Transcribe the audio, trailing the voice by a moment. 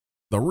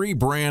The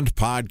Rebrand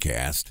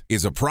Podcast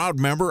is a proud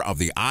member of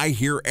the I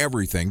Hear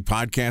Everything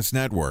Podcast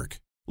Network.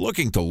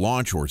 Looking to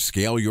launch or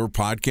scale your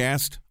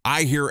podcast?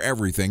 I Hear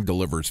Everything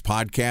delivers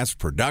podcast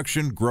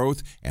production,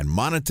 growth, and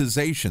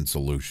monetization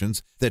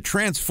solutions that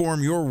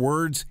transform your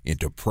words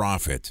into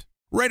profit.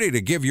 Ready to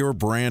give your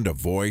brand a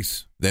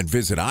voice? Then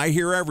visit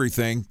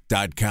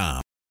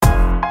iheareverything.com.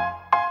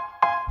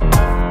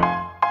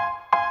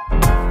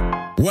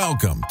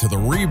 Welcome to the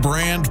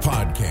Rebrand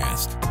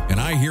Podcast, an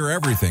I Hear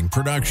Everything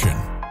production.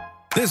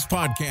 This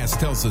podcast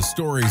tells the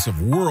stories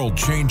of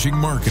world-changing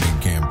marketing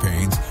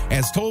campaigns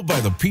as told by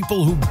the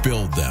people who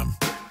build them.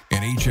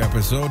 In each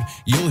episode,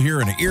 you'll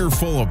hear an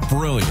earful of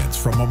brilliance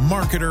from a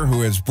marketer who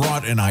has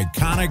brought an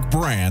iconic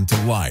brand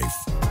to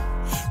life.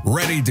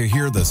 Ready to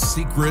hear the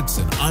secrets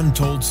and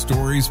untold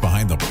stories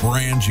behind the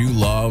brand you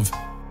love?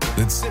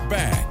 Then sit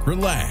back,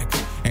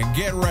 relax, and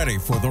get ready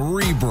for the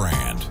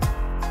rebrand.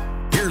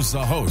 Here's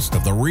the host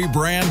of the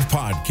Rebrand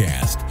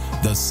Podcast,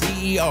 the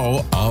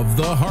CEO of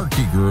the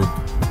Harkey Group,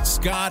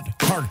 Scott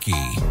Harkey.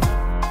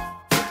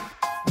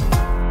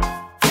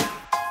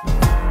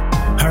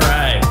 All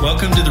right,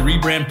 welcome to the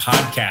Rebrand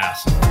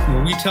Podcast,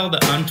 where we tell the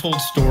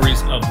untold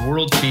stories of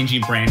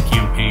world-changing brand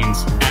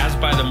campaigns as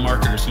by the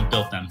marketers who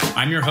built them.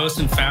 I'm your host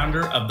and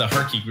founder of the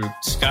Harkey Group,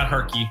 Scott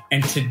Harkey,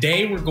 and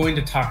today we're going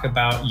to talk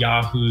about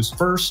Yahoo's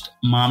first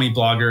mommy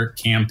blogger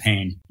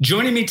campaign.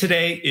 Joining me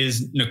today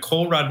is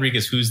Nicole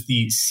Rodrigues, who's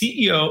the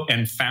CEO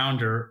and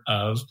founder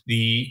of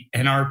the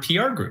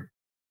NRPR Group.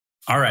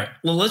 All right.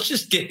 Well, let's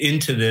just get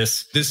into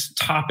this. This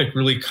topic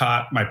really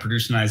caught my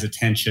producer and I's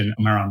attention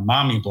around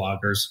mommy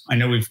bloggers. I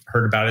know we've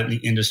heard about it in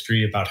the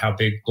industry, about how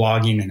big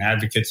blogging and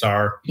advocates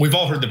are. We've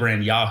all heard the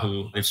brand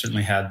Yahoo. They've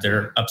certainly had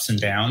their ups and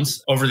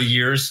downs over the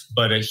years,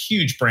 but a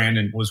huge brand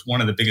and was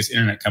one of the biggest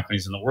internet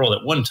companies in the world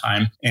at one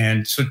time.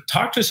 And so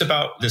talk to us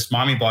about this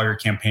mommy blogger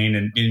campaign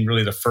and being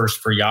really the first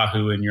for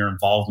Yahoo and your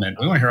involvement.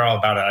 We want to hear all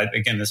about it.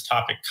 Again, this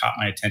topic caught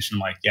my attention. I'm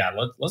like, yeah,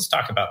 let's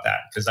talk about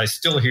that, because I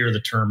still hear the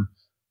term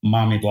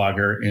mommy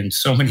blogger in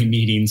so many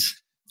meetings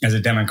as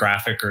a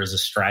demographic or as a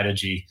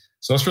strategy.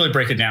 So let's really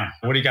break it down.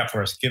 What do you got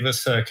for us? Give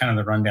us kind of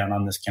the rundown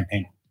on this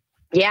campaign.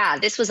 Yeah,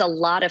 this was a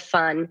lot of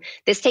fun.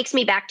 This takes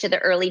me back to the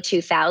early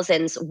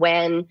 2000s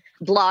when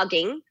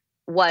blogging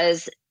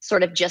was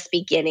sort of just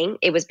beginning.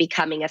 It was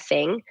becoming a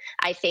thing.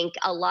 I think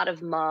a lot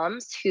of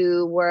moms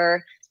who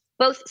were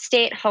both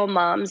stay-at-home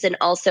moms and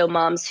also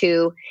moms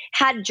who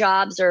had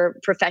jobs or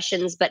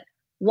professions, but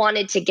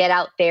wanted to get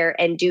out there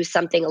and do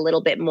something a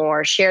little bit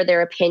more, share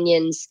their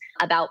opinions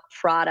about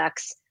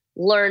products,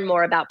 learn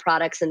more about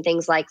products and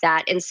things like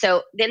that. And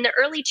so in the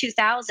early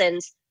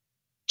 2000s,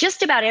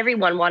 just about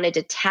everyone wanted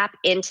to tap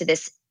into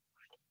this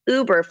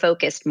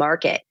uber-focused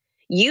market.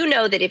 You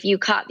know that if you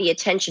caught the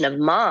attention of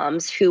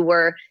moms who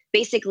were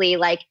basically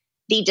like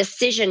the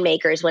decision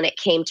makers when it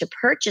came to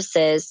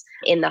purchases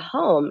in the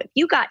home, if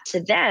you got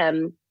to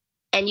them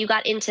and you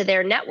got into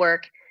their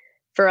network,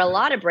 for a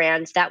lot of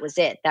brands, that was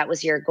it. That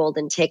was your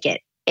golden ticket.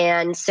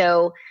 And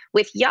so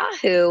with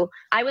Yahoo,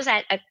 I was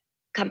at a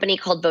company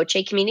called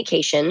Voce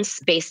Communications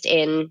based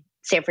in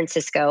San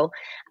Francisco.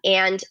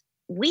 And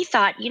we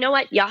thought, you know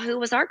what? Yahoo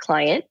was our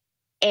client.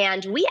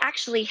 And we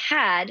actually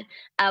had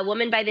a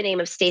woman by the name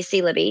of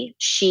Stacy Libby.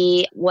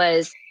 She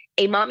was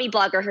a mommy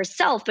blogger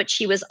herself, but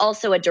she was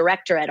also a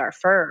director at our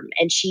firm.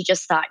 And she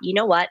just thought, you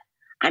know what?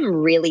 I'm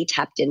really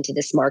tapped into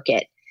this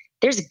market.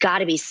 There's got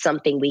to be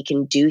something we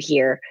can do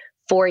here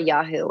for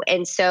Yahoo.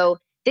 And so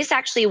this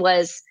actually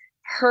was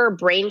her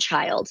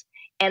brainchild.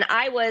 And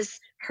I was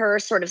her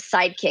sort of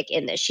sidekick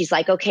in this. She's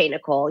like, okay,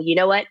 Nicole, you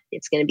know what?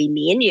 It's going to be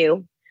me and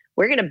you.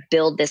 We're going to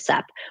build this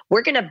up.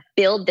 We're going to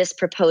build this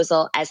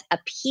proposal as a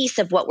piece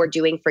of what we're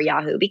doing for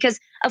Yahoo. Because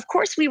of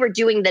course we were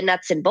doing the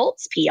nuts and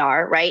bolts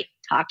PR, right?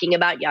 Talking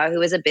about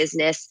Yahoo as a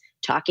business,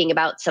 talking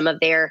about some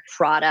of their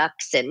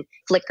products and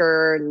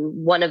Flickr and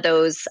one of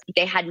those.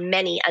 They had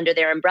many under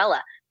their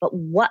umbrella. But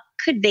what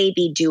could they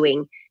be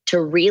doing to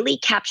really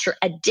capture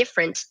a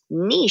different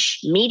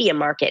niche media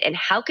market? And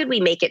how could we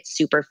make it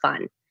super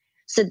fun?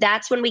 So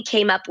that's when we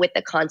came up with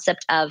the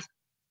concept of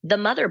the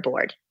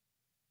motherboard.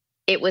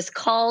 It was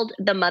called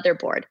the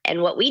motherboard.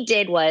 And what we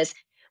did was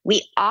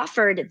we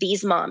offered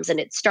these moms, and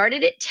it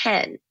started at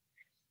 10.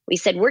 We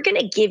said, we're going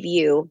to give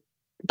you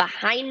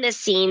behind the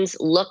scenes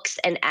looks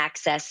and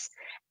access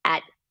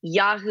at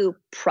Yahoo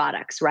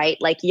products, right?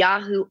 Like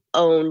Yahoo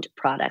owned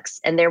products.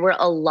 And there were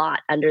a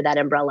lot under that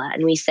umbrella.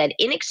 And we said,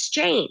 in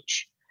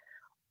exchange,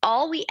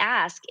 all we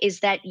ask is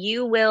that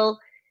you will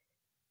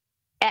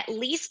at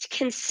least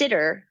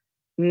consider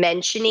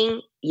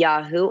mentioning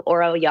Yahoo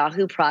or a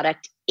Yahoo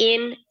product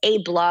in a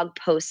blog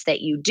post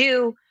that you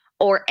do,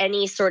 or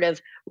any sort of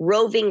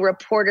roving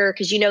reporter,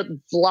 because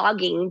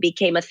vlogging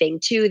became a thing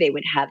too. They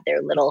would have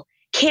their little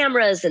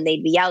cameras and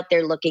they'd be out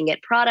there looking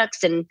at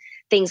products and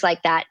things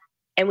like that.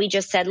 And we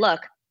just said,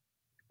 look,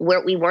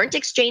 we weren't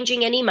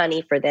exchanging any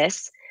money for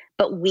this,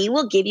 but we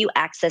will give you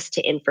access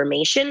to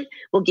information.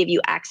 We'll give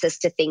you access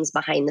to things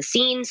behind the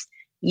scenes.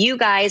 You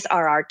guys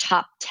are our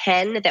top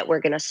 10 that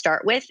we're going to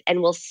start with,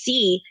 and we'll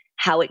see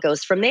how it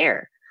goes from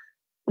there.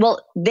 Well,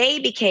 they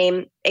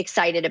became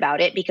excited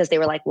about it because they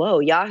were like, whoa,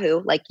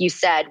 Yahoo, like you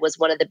said, was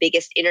one of the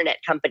biggest internet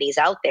companies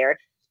out there.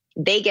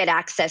 They get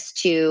access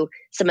to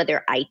some of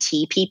their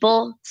IT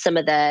people, some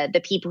of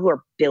the people who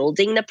are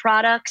building the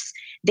products.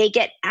 They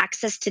get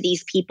access to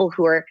these people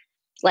who are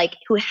like,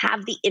 who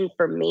have the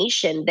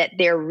information that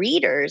their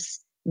readers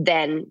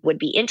then would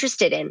be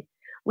interested in.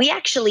 We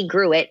actually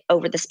grew it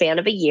over the span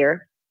of a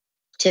year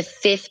to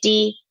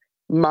 50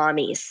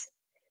 mommies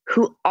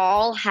who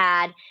all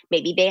had,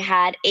 maybe they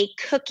had a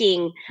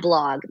cooking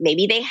blog,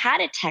 maybe they had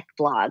a tech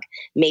blog,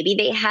 maybe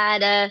they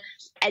had a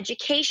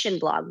education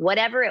blog,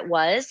 whatever it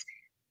was.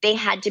 They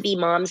had to be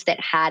moms that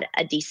had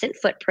a decent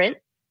footprint,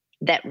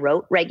 that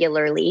wrote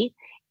regularly,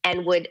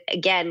 and would,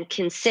 again,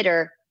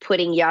 consider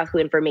putting Yahoo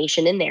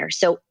information in there.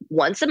 So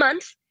once a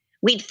month,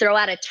 we'd throw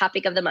out a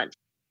topic of the month.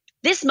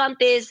 This month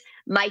is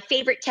my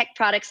favorite tech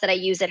products that I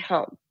use at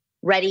home.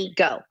 Ready,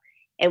 go.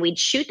 And we'd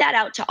shoot that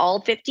out to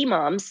all 50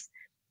 moms.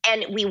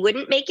 And we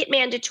wouldn't make it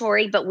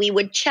mandatory, but we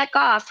would check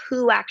off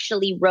who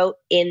actually wrote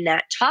in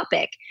that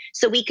topic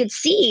so we could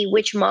see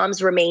which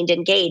moms remained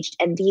engaged.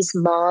 And these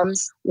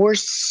moms were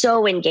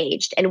so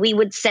engaged. And we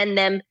would send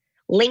them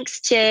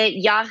links to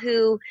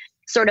Yahoo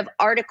sort of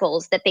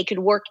articles that they could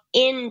work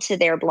into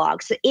their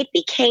blog. So it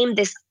became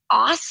this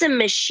awesome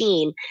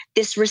machine,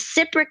 this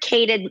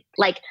reciprocated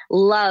like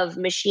love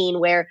machine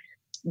where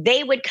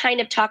they would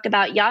kind of talk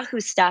about Yahoo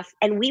stuff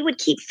and we would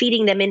keep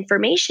feeding them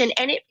information,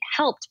 and it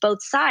helped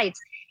both sides.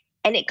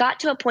 And it got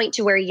to a point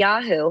to where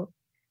Yahoo,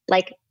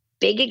 like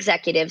big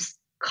executives,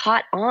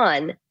 caught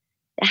on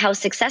how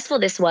successful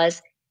this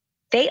was.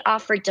 They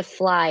offered to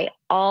fly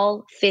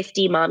all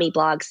 50 mommy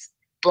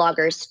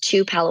bloggers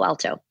to Palo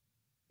Alto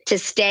to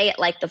stay at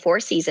like the Four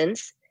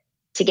Seasons,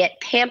 to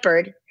get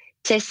pampered,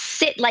 to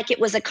sit like it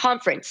was a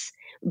conference,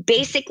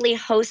 basically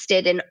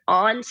hosted an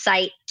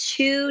on-site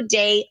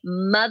 2-day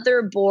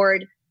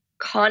motherboard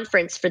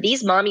conference for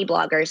these mommy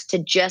bloggers to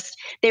just,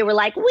 they were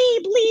like, we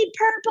bleed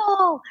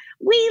purple,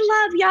 we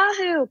love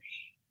Yahoo.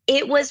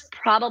 It was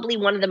probably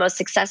one of the most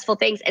successful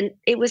things. And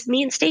it was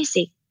me and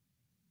Stacy.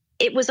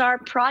 It was our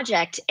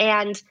project.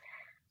 And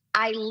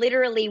I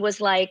literally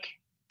was like,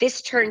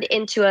 this turned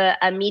into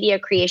a media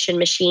creation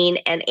machine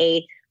and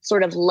a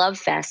sort of love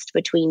fest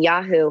between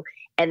Yahoo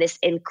and this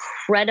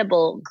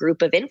incredible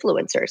group of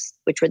influencers,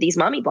 which were these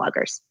mommy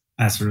bloggers.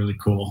 That's really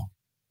cool.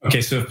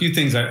 Okay, so a few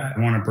things I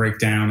want to break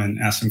down and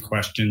ask some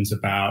questions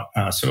about.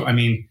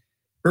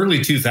 Early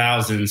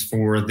 2000s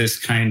for this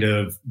kind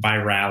of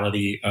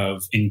virality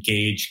of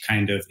engaged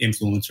kind of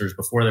influencers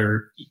before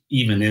there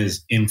even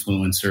is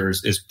influencers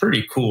is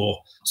pretty cool.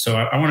 So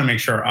I want to make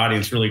sure our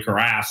audience really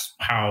grasps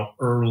how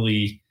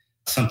early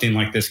something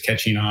like this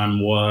catching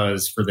on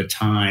was for the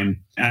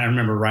time. And I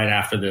remember right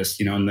after this,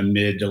 in the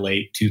mid to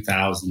late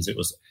 2000s, it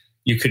was,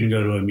 you couldn't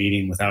go to a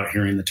meeting without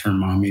hearing the term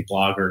mommy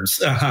bloggers.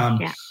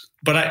 Yeah.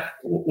 But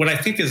what I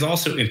think is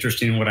also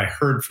interesting, and what I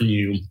heard from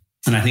you,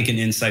 and I think an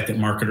insight that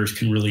marketers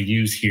can really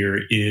use here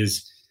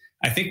is,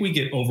 I think we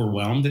get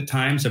overwhelmed at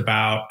times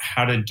about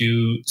how to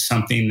do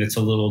something that's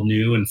a little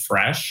new and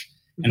fresh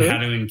and how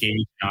to engage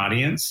an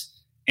audience.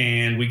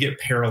 And we get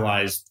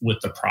paralyzed with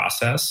the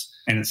process.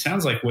 And it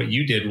sounds like what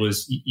you did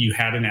was you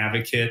had an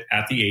advocate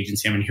at the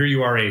agency. I mean, here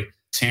you are, a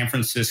San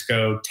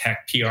Francisco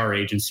tech PR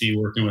agency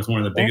working with one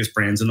of the biggest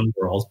brands in the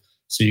world.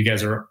 So you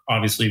guys are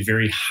obviously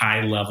very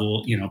high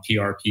level,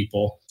 PR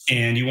people,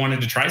 and you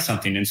wanted to try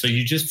something. And so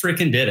you just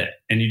freaking did it,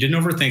 and you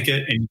didn't overthink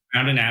it. And you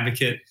found an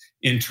advocate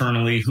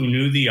internally who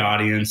knew the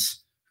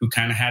audience, who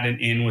kind of had an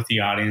in with the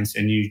audience,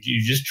 and you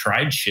just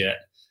tried shit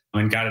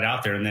and got it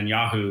out there. And then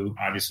Yahoo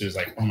obviously was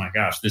like, oh my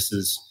gosh, this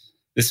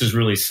is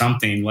really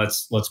something.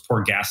 Let's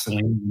pour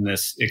gasoline in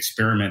this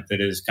experiment that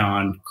has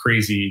gone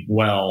crazy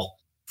well.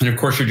 And of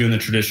course, you're doing the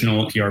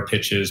traditional PR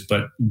pitches,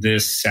 but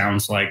this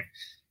sounds like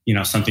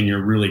something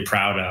you're really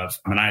proud of.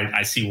 I mean,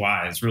 I see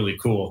why. It's really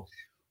cool.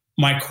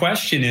 My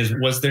question is,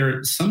 was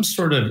there some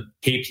sort of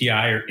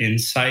KPI or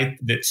insight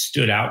that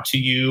stood out to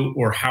you,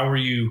 or how were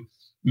you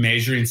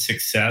measuring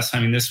success? I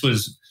mean, this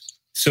was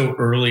so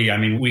early. I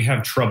mean, we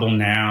have trouble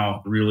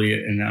now, really,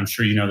 and I'm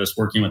sure you know this,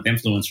 working with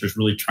influencers,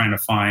 really trying to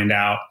find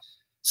out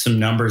some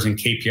numbers and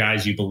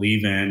KPIs you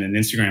believe in, and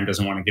Instagram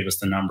doesn't want to give us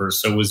the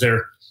numbers. So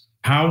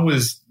how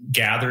was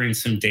gathering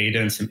some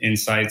data and some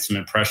insights, some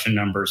impression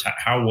numbers?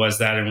 How was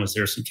that? And was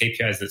there some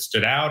KPIs that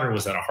stood out, or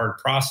was that a hard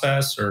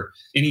process, or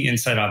any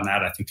insight on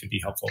that I think could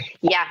be helpful?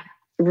 Yeah,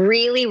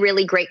 really,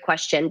 really great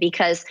question.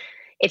 Because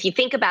if you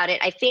think about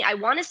it, I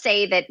want to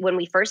say that when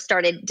we first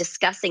started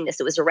discussing this,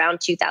 it was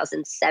around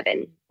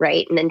 2007,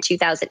 right? And then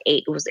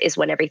 2008 is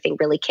when everything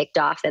really kicked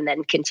off and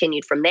then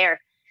continued from there.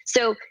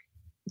 So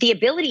the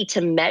ability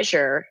to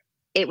measure,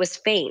 it was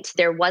faint.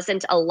 There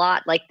wasn't a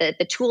lot, like the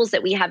tools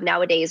that we have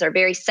nowadays are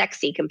very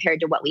sexy compared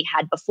to what we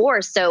had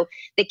before. So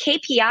the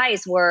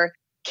KPIs were,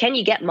 can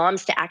you get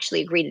moms to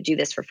actually agree to do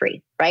this for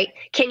free, right?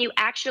 Can you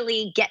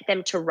actually get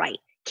them to write?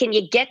 Can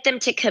you get them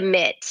to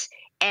commit?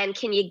 And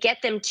can you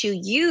get them to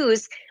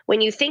use,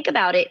 when you think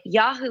about it,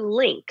 Yahoo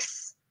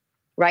links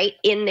right,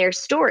 in their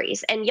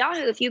stories. And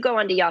Yahoo, if you go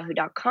onto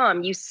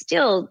yahoo.com,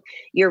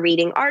 you're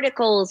reading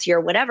articles,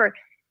 you're whatever.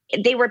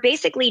 They were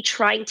basically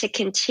trying to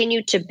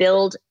continue to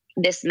build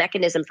this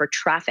mechanism for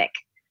traffic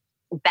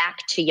back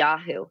to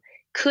Yahoo.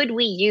 Could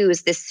we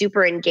use this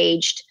super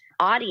engaged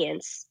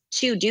audience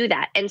to do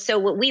that? And so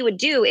what we would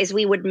do is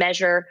we would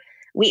measure,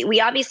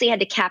 we obviously had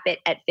to cap it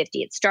at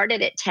 50. It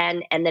started at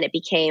 10 and then it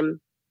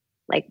became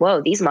like,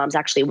 whoa, these moms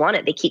actually want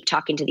it. They keep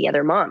talking to the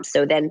other moms.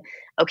 So then,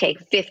 okay,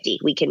 50,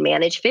 we can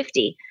manage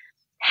 50.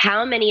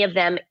 How many of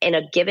them in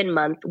a given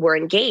month were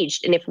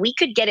engaged? And if we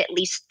could get at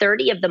least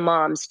 30 of the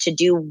moms to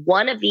do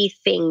one of the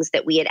things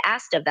that we had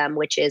asked of them,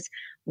 which is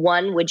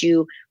 1, would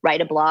you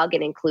write a blog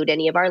and include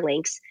any of our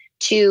links?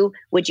 2,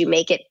 would you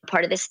make it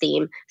part of this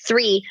theme?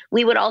 3,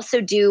 we would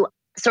also do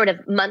sort of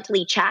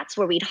monthly chats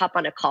where we'd hop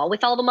on a call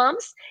with all the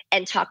moms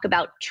and talk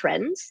about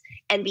trends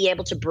and be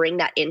able to bring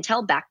that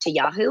intel back to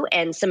Yahoo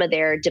and some of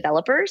their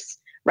developers,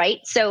 right?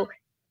 So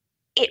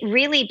it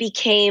really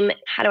became,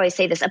 how do I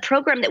say this, a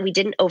program that we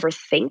didn't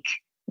overthink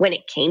when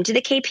it came to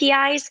the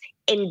KPIs,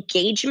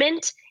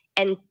 engagement,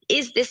 and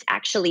is this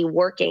actually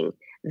working?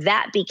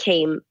 That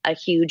became a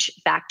huge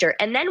factor.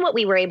 And then what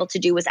we were able to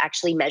do was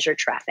actually measure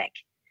traffic,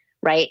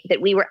 right?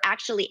 That we were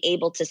actually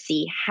able to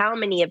see how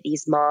many of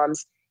these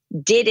moms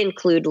did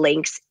include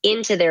links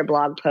into their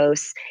blog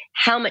posts,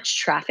 how much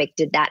traffic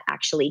did that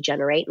actually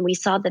generate? And we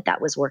saw that that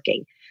was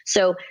working.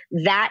 So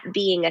that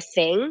being a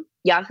thing,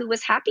 Yahoo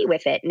was happy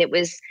with it. And it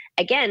was,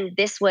 again,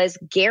 this was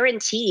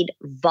guaranteed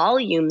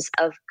volumes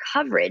of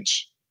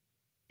coverage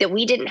that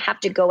we didn't have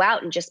to go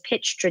out and just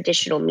pitch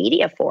traditional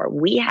media for.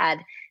 We had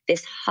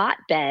this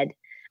hotbed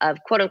of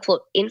quote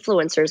unquote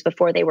influencers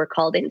before they were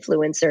called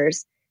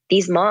influencers.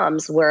 These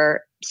moms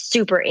were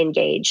super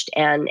engaged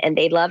and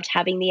they loved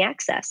having the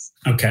access.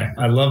 Okay.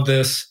 I love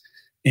this.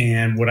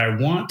 And what I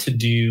want to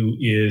do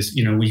is,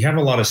 we have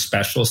a lot of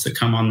specialists that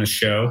come on the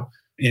show.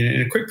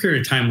 In a quick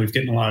period of time, we've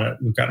gotten a lot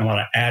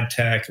of ad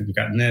tech, and we've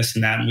gotten this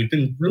and that, and we've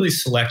been really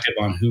selective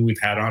on who we've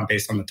had on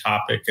based on the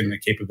topic and the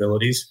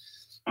capabilities.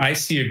 I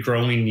see a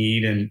growing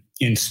need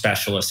in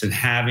specialists and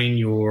having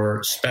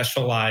your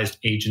specialized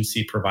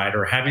agency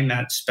provider, having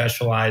that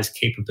specialized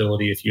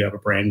capability if you have a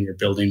brand and you're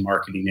building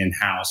marketing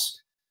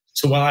in-house.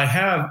 So while I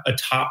have a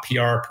top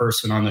PR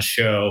person on the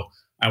show,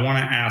 I want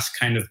to ask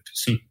kind of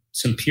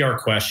some PR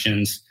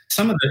questions.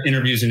 Some of the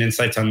interviews and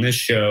insights on this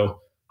show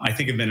I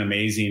think have been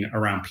amazing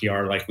around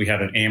PR. Like we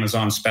had an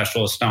Amazon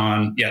specialist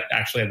on. Yeah,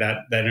 actually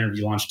that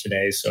interview launched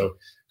today. So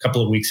a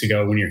couple of weeks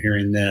ago when you're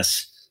hearing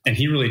this. And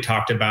he really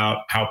talked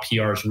about how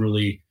PR is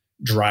really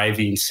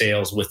driving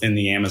sales within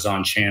the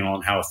Amazon channel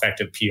and how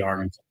effective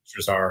PR and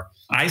influencers are.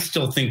 I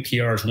still think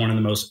PR is one of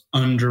the most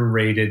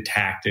underrated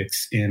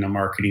tactics in a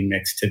marketing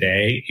mix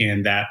today.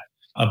 And that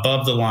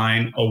above the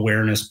line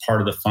awareness part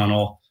of the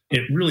funnel,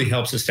 it really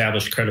helps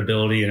establish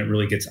credibility and it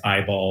really gets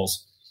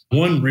eyeballs.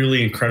 One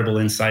really incredible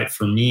insight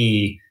for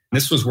me,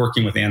 this was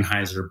working with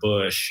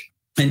Anheuser-Busch.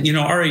 And,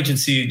 our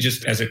agency,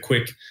 just as a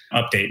quick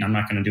update, and I'm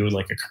not going to do it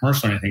like a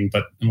commercial or anything,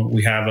 but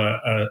we have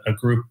a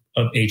group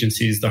of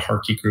agencies, the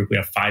Harkey Group. We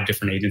have 5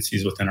 different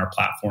agencies within our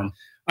platform.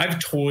 I've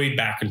toyed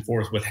back and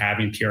forth with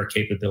having PR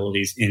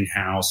capabilities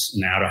in-house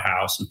and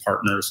out-of-house and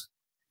partners.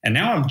 And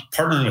now I'm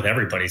partnering with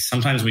everybody.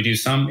 Sometimes we do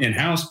some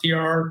in-house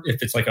PR.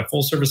 If it's like a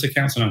full-service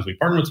account, sometimes we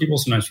partner with people.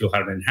 Sometimes we'll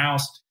have it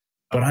in-house.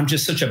 But I'm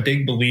just such a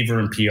big believer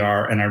in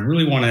PR. And I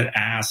really want to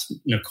ask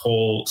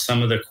Nicole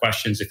some of the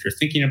questions if you're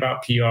thinking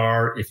about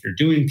PR, if you're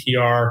doing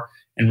PR,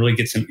 and really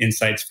get some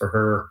insights for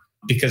her.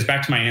 Because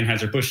back to my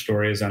Anheuser-Busch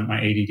story, as my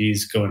ADD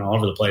is going all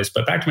over the place.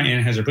 But back to my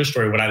Anheuser-Busch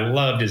story, what I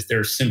loved is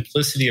their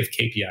simplicity of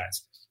KPIs.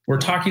 We're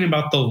talking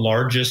about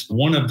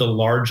one of the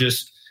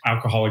largest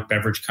alcoholic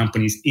beverage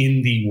companies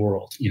in the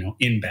world,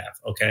 InBev,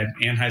 okay?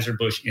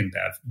 Anheuser-Busch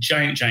InBev,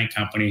 giant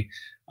company.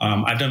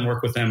 I've done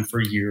work with them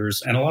for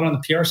years and a lot on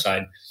the PR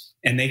side.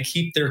 And they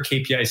keep their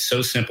KPIs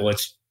so simple.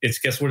 It's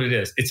guess what it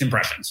is? It's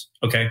impressions.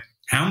 Okay.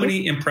 How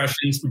many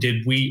impressions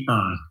did we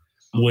earn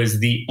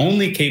was the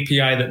only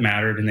KPI that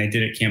mattered. And they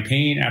did it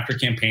campaign after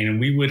campaign. And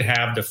we would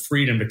have the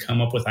freedom to come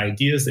up with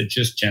ideas that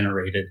just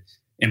generated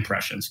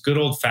impressions, good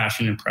old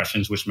fashioned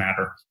impressions, which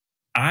matter.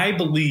 I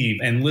believe,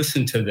 and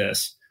listen to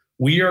this,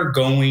 we are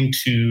going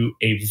to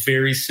a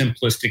very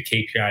simplistic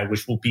KPI,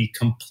 which will be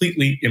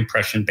completely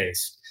impression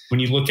based. When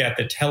you look at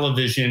the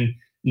television,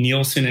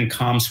 Nielsen and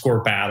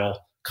ComScore battle,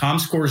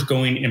 ComScore is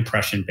going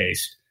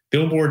impression-based.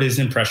 Billboard is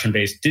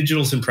impression-based.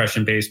 Digital is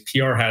impression-based.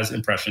 PR has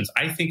impressions.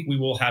 I think we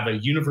will have a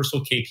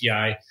universal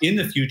KPI in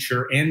the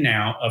future and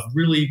now of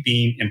really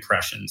being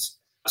impressions.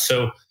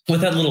 So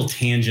with that little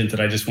tangent that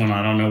I just went on,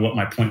 I don't know what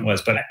my point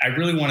was, but I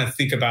really want to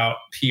think about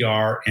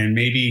PR and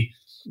maybe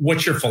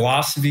what your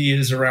philosophy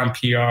is around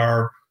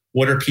PR.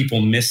 What are people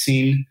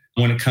missing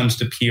when it comes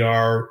to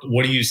PR?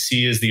 What do you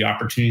see as the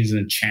opportunities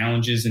and the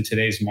challenges in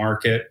today's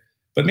market?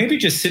 But maybe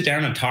just sit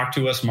down and talk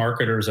to us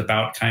marketers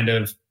about kind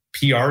of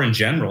PR in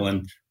general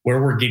and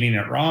where we're getting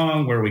it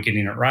wrong, where are we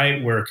getting it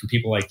right, where can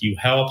people like you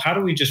help? How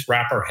do we just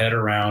wrap our head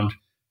around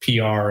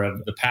PR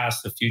of the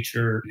past, the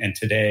future, and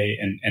today,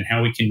 and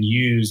how we can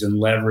use and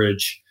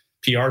leverage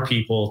PR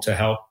people to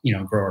help,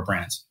 grow our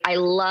brands? I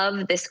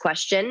love this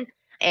question.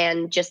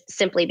 And just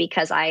simply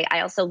because I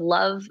also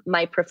love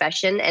my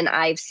profession, and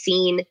I've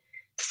seen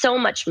so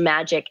much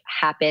magic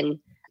happen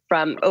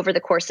from over the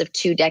course of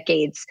 2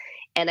 decades.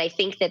 And I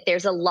think that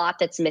there's a lot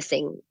that's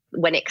missing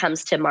when it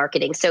comes to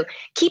marketing. So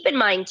keep in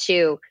mind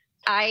too,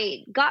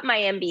 I got my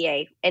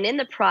MBA, and in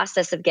the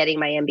process of getting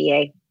my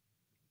MBA,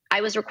 I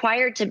was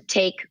required to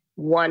take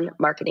 1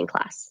 marketing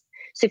class.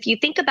 So if you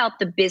think about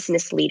the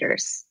business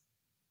leaders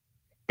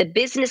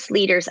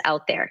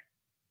out there,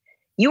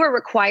 you are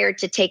required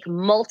to take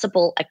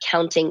multiple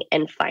accounting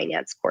and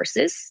finance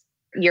courses.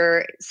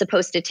 You're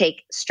supposed to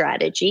take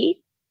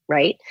strategy,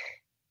 right?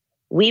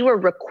 We were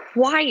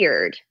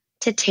required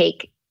to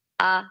take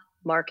a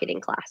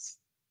marketing class.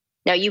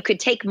 Now, you could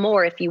take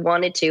more if you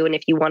wanted to, and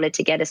if you wanted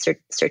to get a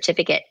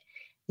certificate.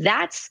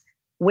 That's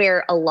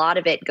where a lot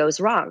of it goes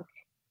wrong.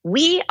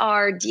 We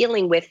are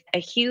dealing with a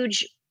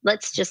huge,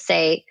 let's just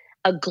say,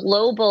 a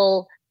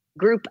global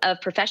group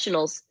of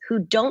professionals who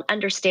don't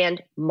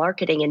understand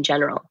marketing in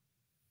general.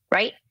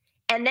 Right?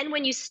 And then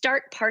when you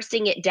start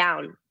parsing it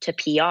down to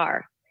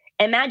PR,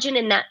 imagine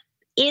in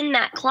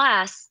that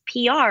class,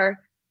 PR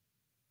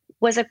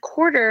was a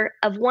quarter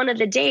of one of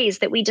the days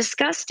that we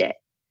discussed it.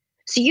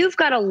 So you've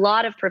got a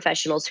lot of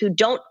professionals who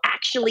don't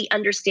actually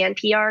understand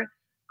PR,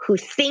 who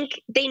think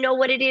they know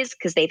what it is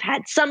because they've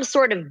had some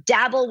sort of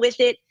dabble with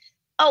it.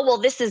 Oh, well,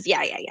 this is,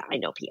 yeah, I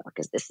know PR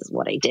because this is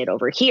what I did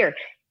over here.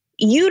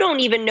 You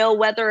don't even know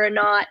whether or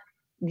not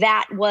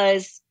that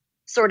was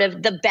sort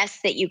of the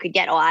best that you could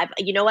get. Oh,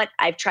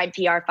 I've tried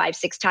PR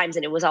 5-6 times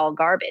and it was all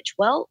garbage.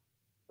 Well,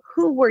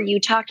 who were you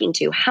talking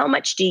to? How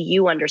much do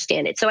you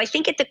understand it? So I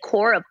think at the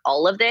core of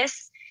all of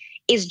this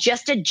is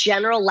just a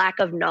general lack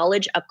of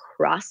knowledge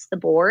across the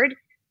board.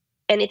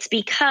 And it's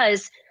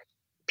because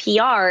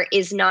PR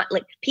is not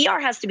like, PR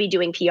has to be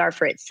doing PR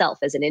for itself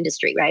as an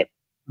industry, right?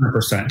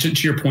 100%.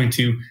 To your point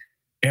too,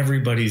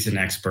 everybody's an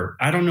expert.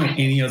 I don't know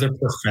any other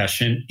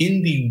profession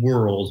in the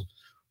world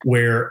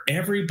where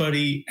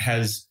everybody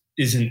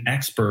is an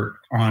expert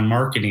on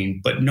marketing,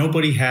 but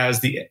nobody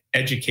has the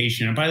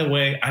education. And by the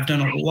way, I've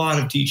done a lot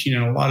of teaching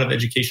and a lot of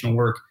educational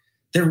work.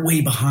 They're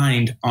way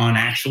behind on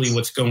actually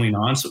what's going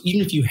on. So even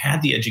if you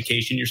had the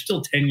education, you're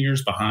still 10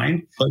 years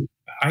behind. But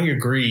I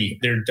agree,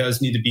 there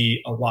does need to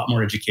be a lot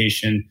more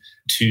education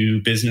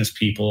to business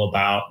people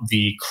about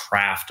the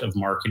craft of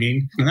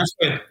marketing. And that's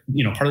what,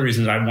 part of the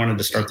reasons I wanted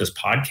to start this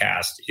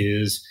podcast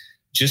is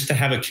just to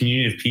have a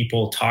community of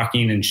people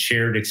talking and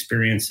shared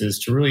experiences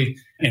to really,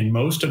 and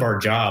most of our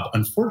job,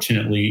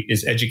 unfortunately,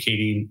 is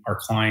educating our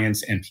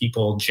clients and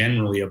people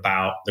generally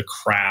about the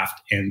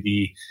craft and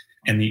the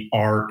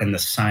art and the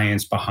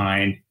science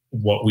behind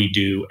what we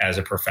do as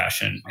a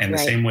profession. And the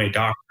same way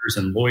doctors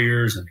and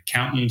lawyers and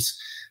accountants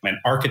and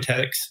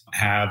architects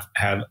have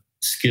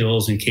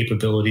skills and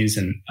capabilities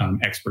and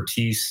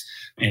expertise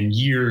and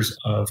years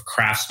of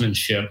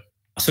craftsmanship,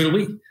 so do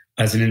we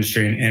as an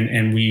industry.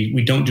 And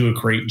we don't do a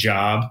great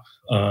job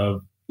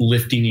of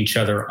lifting each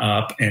other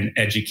up and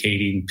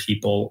educating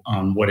people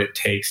on what it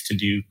takes to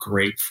do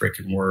great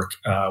freaking work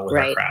with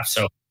our craft.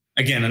 So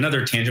again,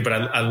 another tangent, but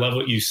I love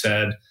what you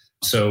said.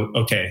 So,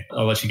 okay,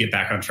 I'll let you get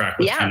back on track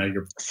with kind of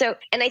your... So,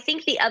 and I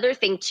think the other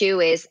thing too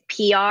is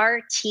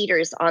PR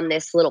teeters on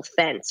this little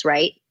fence,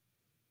 right?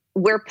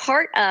 We're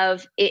part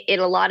of, in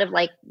a lot of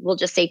like, we'll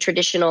just say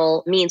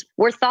traditional means,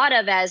 we're thought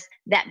of as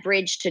that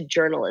bridge to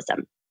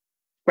journalism,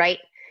 right?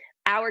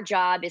 Our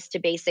job is to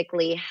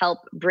basically help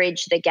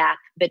bridge the gap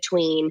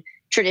between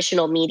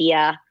traditional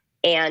media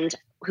and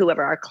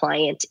whoever our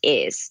client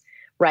is,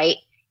 right?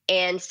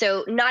 And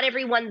so not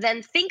everyone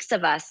then thinks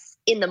of us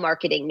in the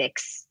marketing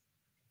mix.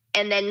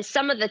 And then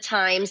some of the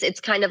times it's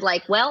kind of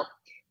like, well,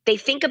 they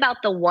think about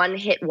the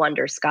one-hit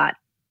wonder, Scott.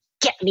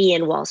 Get me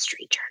in Wall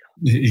Street Journal.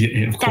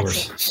 Yeah, of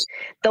course. That's it.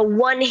 The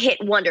one-hit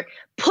wonder.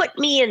 Put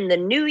me in the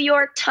New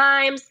York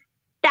Times.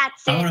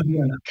 That's it.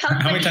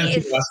 Company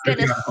is going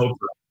to...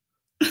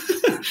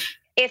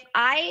 If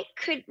I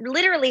could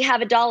literally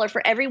have $1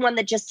 for everyone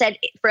that just said,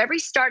 for every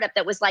startup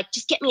that was like,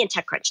 just get me in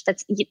TechCrunch.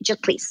 That's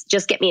please,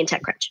 just get me in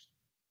TechCrunch.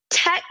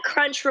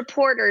 TechCrunch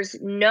reporters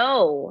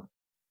know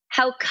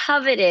how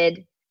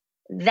coveted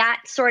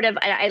that sort of,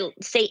 I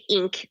say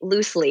ink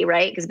loosely,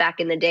 right? Because back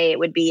in the day, it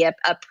would be a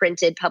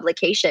printed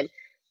publication.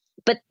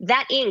 But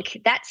that ink,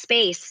 that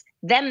space,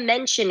 them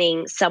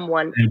mentioning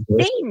someone,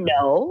 they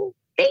know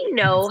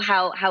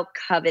how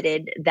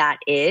coveted that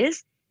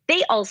is.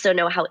 They also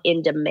know how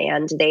in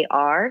demand they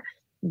are.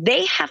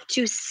 They have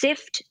to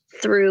sift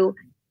through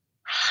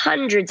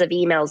hundreds of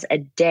emails a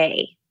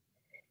day,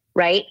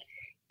 right?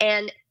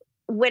 And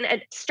when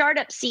a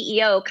startup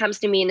CEO comes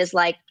to me and is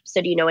like,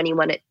 so do you know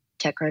anyone at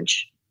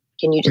TechCrunch?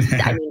 Can you just,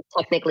 I mean,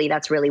 technically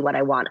that's really what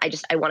I want.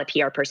 I want a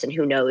PR person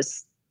who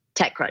knows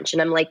TechCrunch.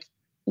 And I'm like,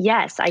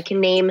 yes, I can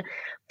name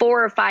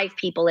 4 or 5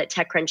 people at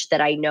TechCrunch that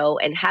I know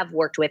and have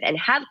worked with and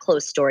have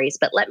close stories.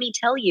 But let me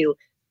tell you,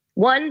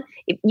 one,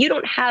 if you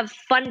don't have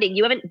funding,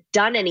 you haven't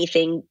done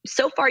anything.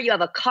 So far, you have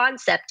a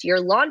concept,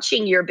 you're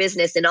launching your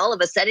business, and all of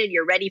a sudden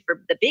you're ready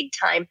for the big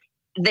time.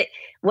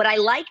 What I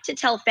like to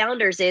tell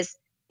founders is,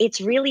 it's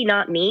really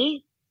not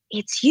me,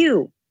 it's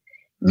you.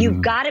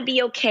 You've got to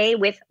be okay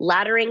with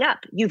laddering up.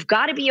 You've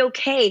got to be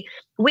okay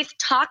with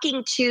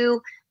talking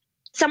to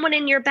someone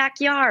in your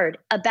backyard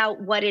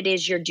about what it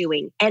is you're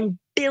doing and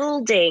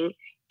building,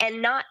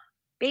 and not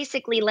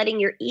basically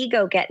letting your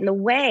ego get in the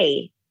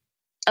way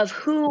of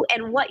who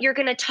and what you're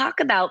going to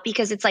talk about,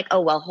 because it's like, oh,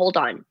 well, hold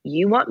on.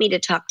 You want me to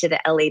talk to the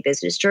LA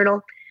Business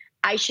Journal?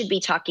 I should be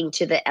talking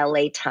to the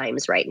LA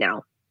Times right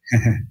now.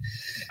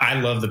 I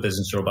love the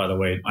Business Journal, by the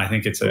way. I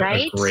think it's a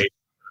great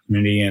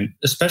community. And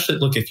especially,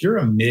 look, if you're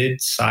a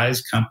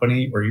mid-sized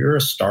company or you're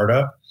a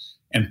startup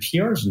and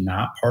PR is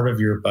not part of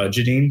your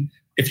budgeting,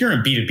 if you're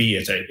in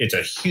B2B, it's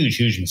a huge,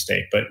 huge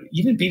mistake. But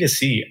even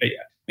B2C,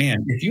 man,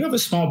 if you have a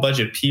small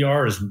budget,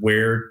 PR is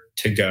where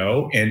to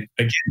go. And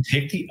again,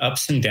 take the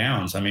ups and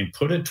downs. I mean,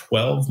 put a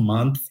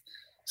 12-month,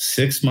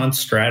 6-month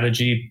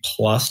strategy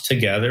plus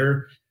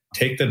together.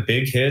 Take the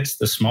big hits,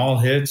 the small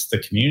hits, the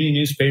community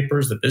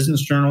newspapers, the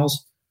business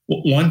journals.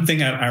 One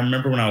thing I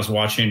remember when I was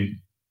watching,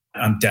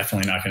 I'm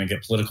definitely not going to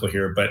get political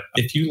here, but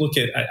if you look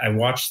at, I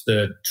watched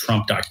the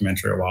Trump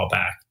documentary a while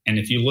back, and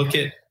if you look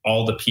at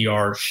all the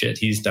PR shit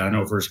he's done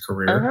over his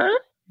career,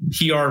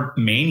 PR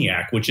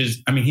maniac, which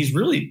is, I mean, he's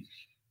really,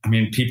 I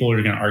mean, people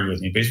are going to argue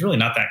with me, but he's really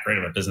not that great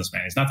of a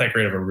businessman. He's not that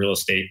great of a real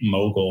estate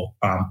mogul,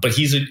 but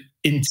he's a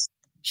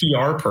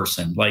PR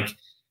person. Like,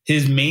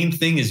 his main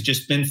thing has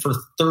just been for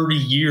 30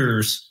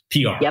 years,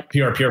 PR. PR.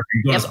 You go to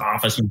his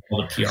office and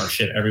all the PR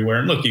shit everywhere.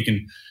 And look, you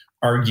can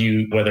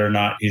argue whether or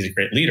not he's a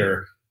great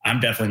leader. I'm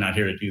definitely not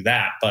here to do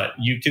that. But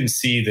you can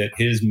see that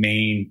his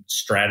main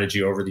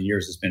strategy over the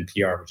years has been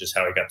PR, which is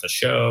how he got the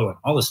show and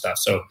all this stuff.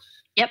 So,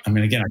 I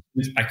mean, again,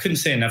 I couldn't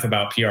say enough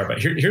about PR,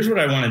 but here's what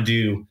I want to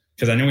do,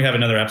 because I know we have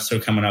another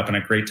episode coming up and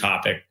a great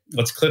topic.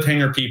 Let's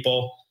cliffhanger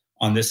people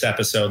on this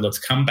episode. Let's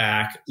come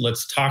back.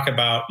 Let's talk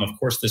about, of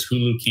course, this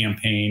Hulu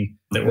campaign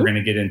that we're going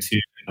to get into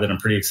that I'm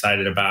pretty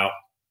excited about.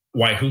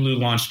 Why Hulu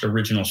launched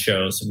original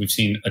shows. We've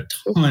seen a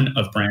ton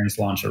of brands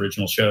launch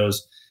original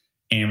shows.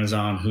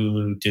 Amazon,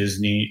 Hulu,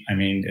 Disney. I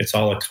mean, it's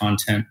all a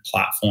content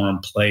platform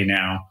play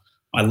now.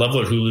 I love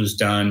what Hulu's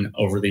done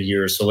over the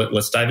years. So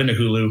let's dive into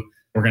Hulu.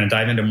 We're going to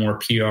dive into more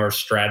PR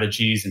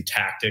strategies and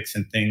tactics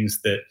and things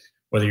that,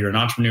 whether you're an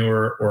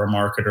entrepreneur or a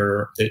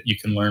marketer, that you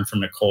can learn from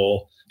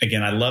Nicole.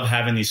 Again, I love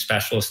having these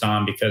specialists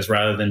on, because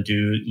rather than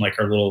do like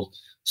our little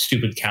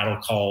stupid cattle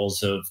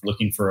calls of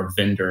looking for a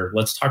vendor,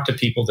 let's talk to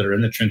people that are in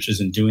the trenches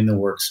and doing the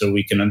work so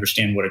we can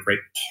understand what a great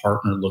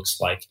partner looks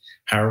like.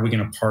 How are we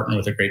going to partner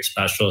with a great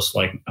specialist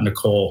like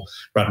Nicole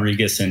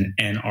Rodrigues and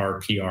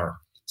NRPR?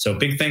 So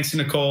big thanks to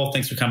Nicole.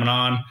 Thanks for coming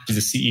on.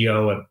 She's the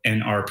CEO of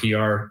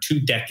NRPR, 2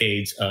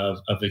 decades of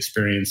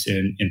experience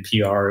in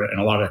PR and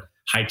a lot of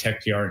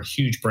high-tech PR and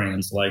huge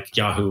brands like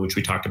Yahoo, which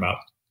we talked about.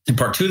 In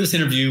part 2 of this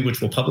interview,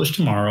 which we'll publish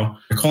tomorrow,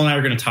 Nicole and I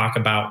are going to talk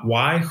about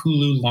why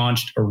Hulu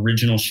launched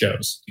original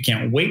shows. You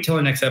can't wait till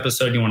our next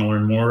episode. You want to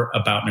learn more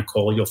about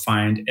Nicole, you'll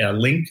find a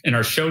link in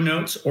our show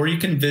notes, or you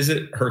can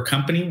visit her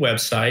company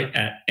website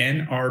at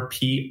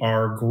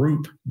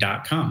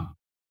nrprgroup.com.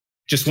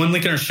 Just one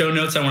link in our show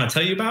notes I want to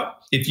tell you about.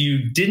 If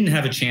you didn't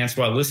have a chance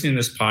while listening to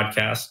this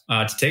podcast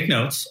to take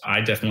notes,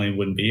 I definitely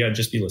wouldn't be. I'd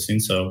just be listening.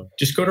 So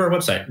just go to our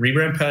website,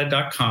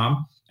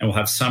 rebrandpod.com. And we'll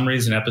have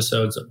summaries and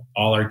episodes of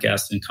all our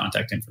guests and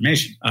contact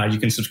information. You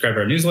can subscribe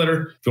to our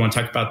newsletter. If you want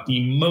to talk about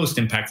the most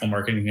impactful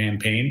marketing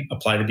campaign,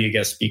 apply to be a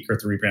guest speaker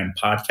at the Rebrand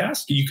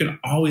Podcast. You can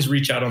always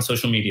reach out on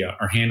social media.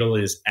 Our handle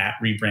is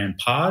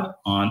 @RebrandPod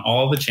on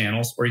all the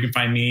channels, or you can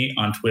find me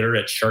on Twitter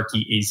at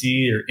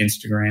SharkyAZ, or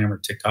Instagram or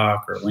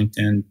TikTok or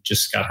LinkedIn,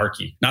 just Scott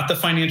Harkey. Not the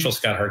financial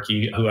Scott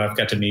Harkey, who I've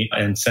got to meet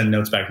and send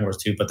notes back and forth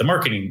to, but the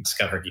marketing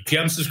Scott Harkey. If you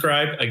haven't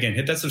subscribed, again,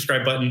 hit that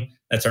subscribe button.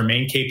 That's our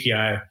main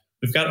KPI.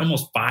 We've got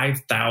almost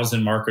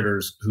 5,000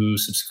 marketers who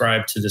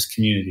subscribe to this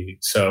community.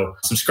 So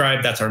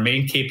subscribe, that's our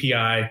main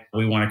KPI.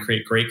 We want to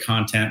create great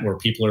content where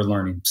people are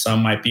learning.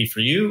 Some might be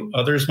for you,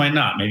 others might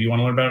not. Maybe you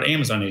want to learn about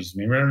Amazon agency,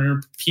 maybe you want to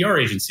learn PR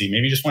agency,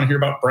 maybe you just want to hear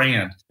about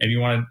brand, maybe you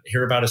want to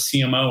hear about a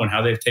CMO and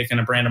how they've taken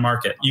a brand to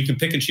market. You can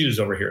pick and choose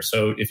over here.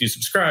 So if you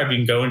subscribe, you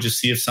can go and just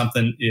see if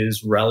something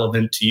is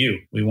relevant to you.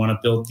 We want to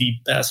build the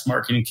best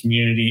marketing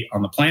community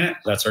on the planet.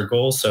 That's our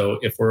goal. So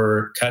if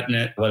we're cutting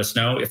it, let us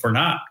know. If we're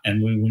not,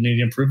 and we need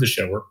to improve the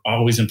show, we're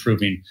always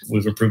improving.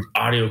 We've improved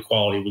audio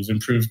quality. We've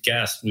improved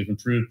guests. We've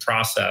improved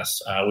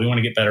process. We want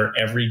to get better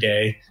every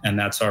day. And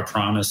that's our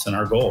promise and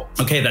our goal.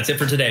 Okay, that's it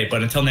for today.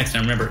 But until next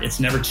time, remember, it's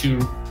never too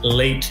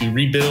late to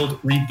rebuild,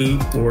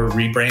 reboot, or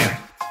rebrand.